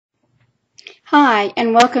Hi,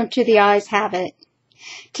 and welcome to The Eyes Have It.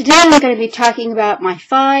 Today I'm going to be talking about my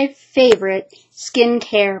 5 favorite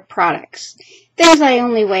skincare products, things I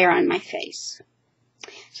only wear on my face.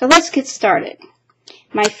 So let's get started.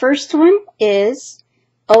 My first one is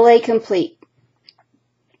Olay Complete.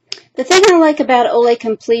 The thing I like about Olay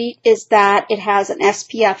Complete is that it has an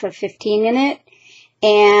SPF of 15 in it,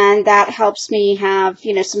 and that helps me have,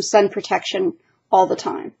 some sun protection all the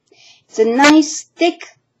time. It's a nice, thick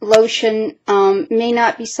lotion. May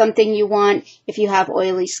not be something you want if you have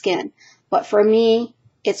oily skin, but for me,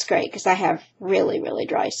 it's great because I have really, really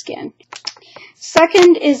dry skin.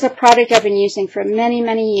 Second is a product I've been using for many,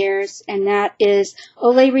 many years, and that is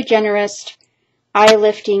Olay Regenerist Eye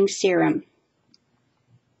Lifting Serum.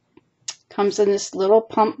 Comes in this little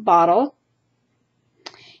pump bottle.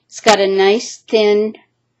 It's got a nice thin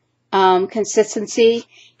consistency,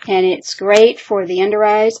 and it's great for the under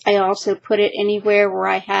eyes. I also put it anywhere where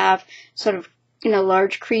I have sort of,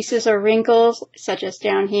 large creases or wrinkles, such as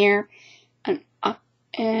down here and up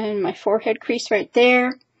in my forehead crease right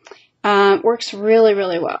there. Works really,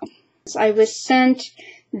 really well. I was sent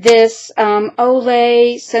this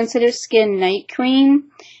Olay Sensitive Skin Night Cream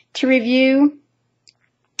to review,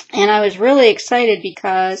 and I was really excited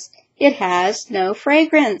because it has no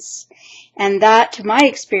fragrance. And that, to my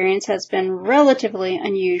experience, has been relatively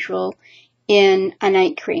unusual in a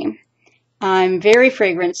night cream. I'm very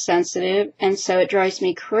fragrance sensitive, and so it drives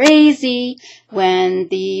me crazy when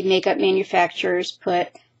the makeup manufacturers put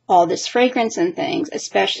all this fragrance in things,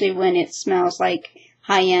 especially when it smells like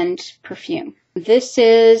high-end perfume. This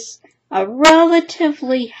is a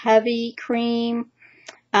relatively heavy cream.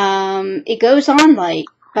 It goes on light,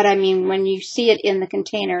 but I mean, when you see it in the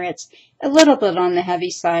container, it's a little bit on the heavy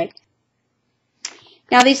side.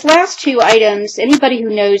 Now, these last 2 items, anybody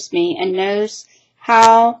who knows me and knows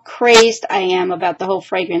how crazed I am about the whole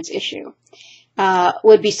fragrance issue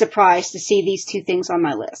would be surprised to see these 2 things on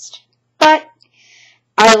my list. But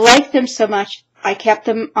I like them so much, I kept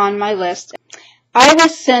them on my list. I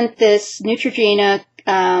was sent this Neutrogena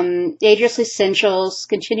Ageless Essentials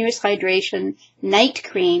Continuous Hydration Night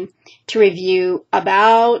Cream to review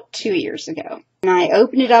about 2 years ago. And I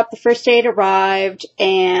opened it up the first day it arrived,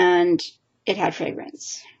 and it had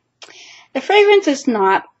fragrance. The fragrance is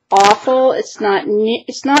not awful. It's not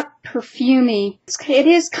perfumey. It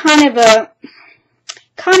is kind of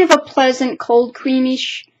a pleasant, cold,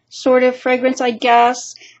 creamy-ish sort of fragrance, I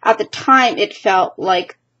guess. At the time, it felt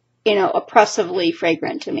like, oppressively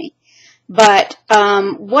fragrant to me. But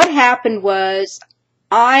what happened was,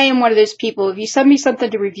 I am one of those people, if you send me something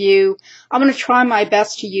to review, I'm going to try my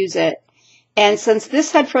best to use it. And since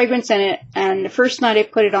this had fragrance in it, and the first night I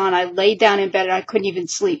put it on, I laid down in bed and I couldn't even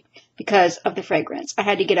sleep because of the fragrance. I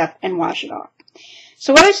had to get up and wash it off.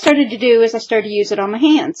 So what I started to do is I started to use it on my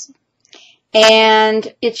hands.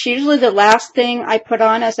 And it's usually the last thing I put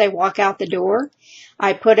on as I walk out the door.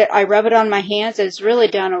 I rub it on my hands. It's really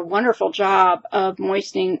done a wonderful job of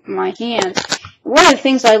moistening my hands. One of the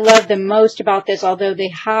things I love the most about this, although they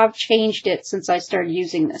have changed it since I started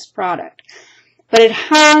using this product, but it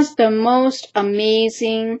has the most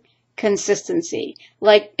amazing consistency.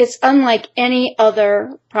 Like, it's unlike any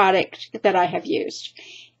other product that I have used.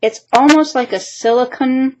 It's almost like a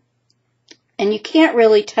silicone, and you can't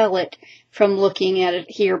really tell it from looking at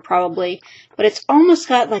it here probably, but it's almost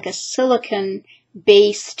got like a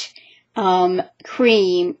silicone-based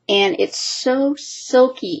cream, and it's so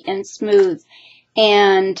silky and smooth.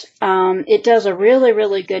 And it does a really,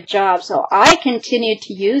 really good job. So I continued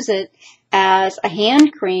to use it as a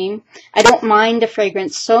hand cream. I don't mind the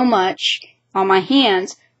fragrance so much on my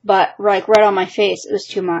hands, but right on my face, it was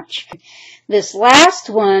too much. This last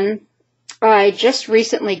one I just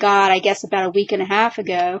recently got, I guess about a week and a half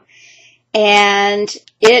ago, and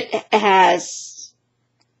it has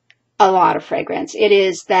a lot of fragrance. It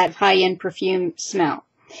is that high-end perfume smell.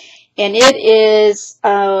 And it is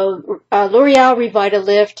a L'Oreal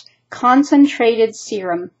Revitalift Concentrated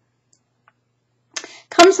Serum.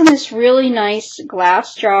 Comes in this really nice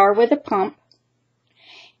glass jar with a pump.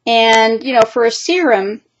 And, for a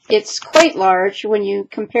serum, it's quite large when you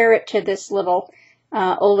compare it to this little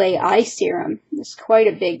Olay Eye Serum. It's quite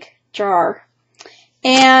a big jar.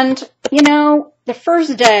 And, the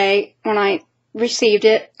first day when I received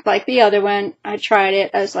it, like the other one, I tried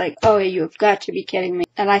it. I was like, oh, you've got to be kidding me.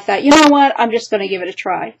 And I thought, you know what? I'm just going to give it a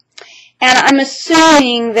try. And I'm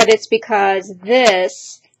assuming that it's because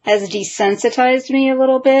this has desensitized me a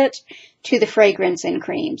little bit to the fragrance in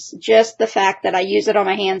creams. Just the fact that I use it on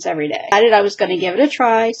my hands every day. I was going to give it a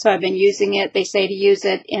try, so I've been using it. They say to use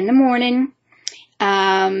it in the morning,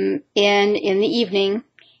 in the evening,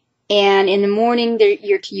 And in the morning,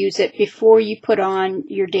 you're to use it before you put on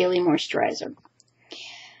your daily moisturizer.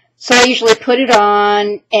 So I usually put it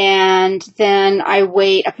on, and then I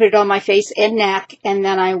wait. I put it on my face and neck, and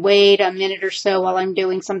then I wait a minute or so while I'm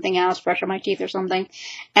doing something else, brushing my teeth or something,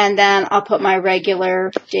 and then I'll put my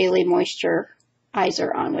regular daily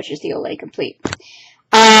moisturizer on, which is the Olay Complete.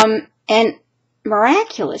 And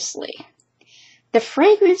miraculously, the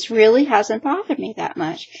fragrance really hasn't bothered me that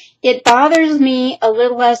much. It bothers me a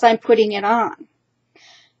little as I'm putting it on.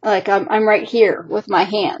 Like I'm right here with my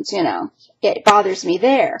hands, you know. It bothers me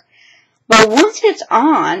there. But once it's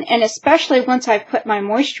on, and especially once I've put my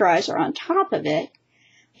moisturizer on top of it,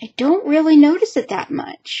 I don't really notice it that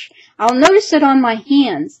much. I'll notice it on my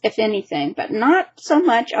hands, if anything, but not so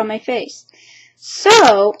much on my face.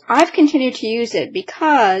 So I've continued to use it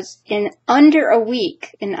because in under a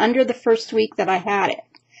week, in under the first week that I had it,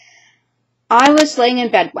 I was laying in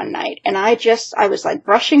bed one night, and I was like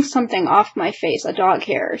brushing something off my face, a dog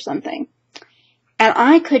hair or something, and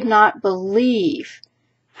I could not believe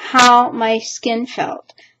how my skin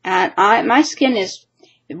felt. And my skin is,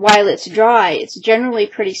 while it's dry, it's generally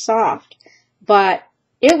pretty soft, but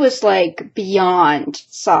it was like beyond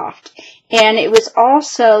soft. And it was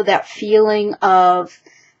also that feeling of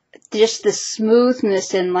just the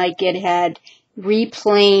smoothness, and like it had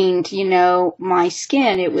replaned, you know, my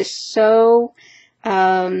skin. It was so,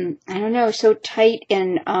 I don't know, so tight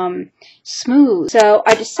and smooth. So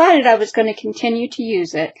I decided I was going to continue to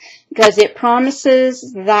use it because it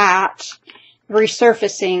promises that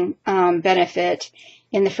resurfacing benefit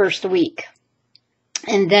in the first week.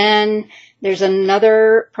 And then there's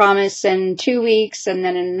another promise in 2 weeks, and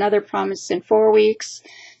then another promise in 4 weeks.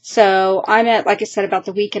 So I'm at, like I said, about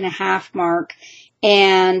the week and a half mark.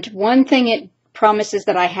 And one thing it promises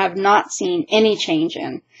that I have not seen any change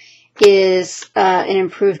in is an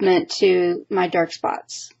improvement to my dark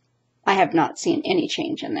spots. I have not seen any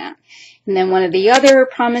change in that. And then one of the other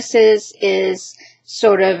promises is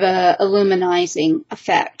sort of a luminizing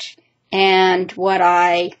effect. And what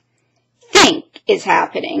I think is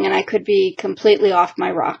happening, and I could be completely off my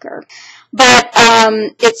rocker, but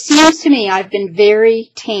it seems to me I've been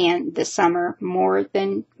very tan this summer, more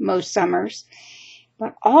than most summers.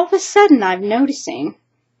 But all of a sudden I'm noticing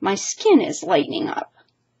my skin is lightening up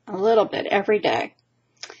a little bit every day.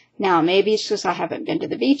 Now, maybe it's just I haven't been to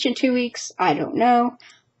the beach in 2 weeks. I don't know.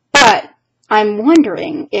 But I'm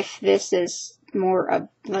wondering if this is more of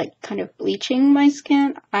like kind of bleaching my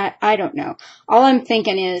skin. I don't know. All I'm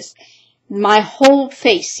thinking is my whole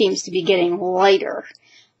face seems to be getting lighter,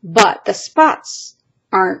 but the spots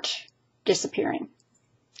aren't disappearing.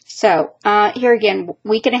 So here again,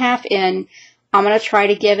 week and a half in, I'm going to try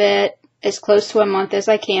to give it as close to a month as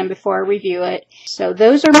I can before I review it. So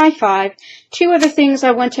those are my 5. 2 other things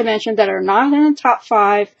I want to mention that are not in the top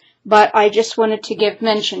 5, but I just wanted to give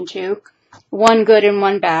mention to. One good and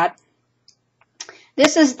one bad.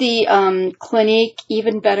 This is the Clinique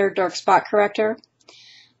Even Better Dark Spot Corrector.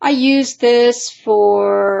 I used this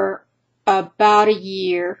for about a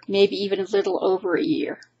year, maybe even a little over a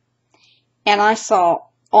year. And I saw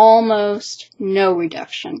almost no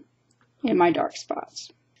reduction in my dark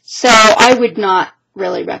spots. So I would not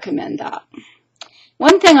really recommend that.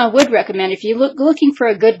 One thing I would recommend, if you're looking for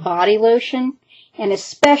a good body lotion, and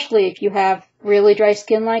especially if you have really dry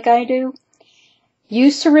skin like I do,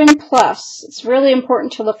 Eucerin Plus. It's really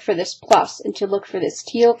important to look for this plus and to look for this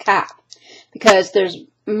teal cap, because there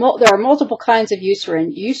are multiple kinds of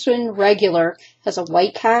Eucerin. Eucerin regular has a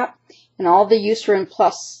white cap, and all the Eucerin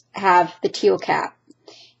Plus have the teal cap.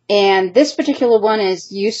 And this particular one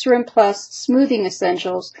is Eucerin Plus Smoothing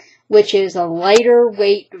Essentials, which is a lighter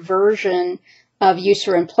weight version of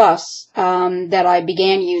Eucerin Plus that I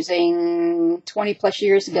began using 20 plus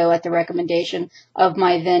years ago at the recommendation of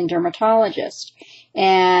my then dermatologist.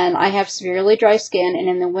 And I have severely dry skin, and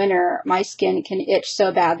in the winter my skin can itch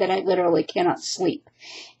so bad that I literally cannot sleep.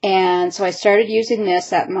 And so I started using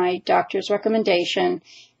this at my doctor's recommendation,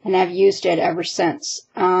 and I've used it ever since.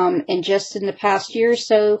 And just in the past year or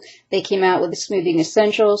so, they came out with the Smoothing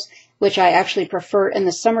Essentials, which I actually prefer in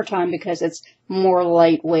the summertime because it's more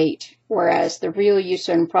lightweight, whereas the real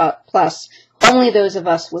Eucerin Plus, only those of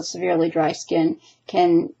us with severely dry skin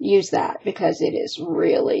can use that because it is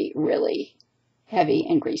really, really heavy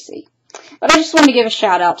and greasy. But I just want to give a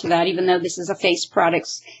shout out to that, even though this is a face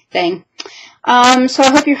products thing. So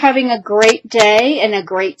I hope you're having a great day and a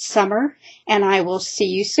great summer, and I will see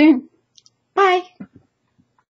you soon. Bye.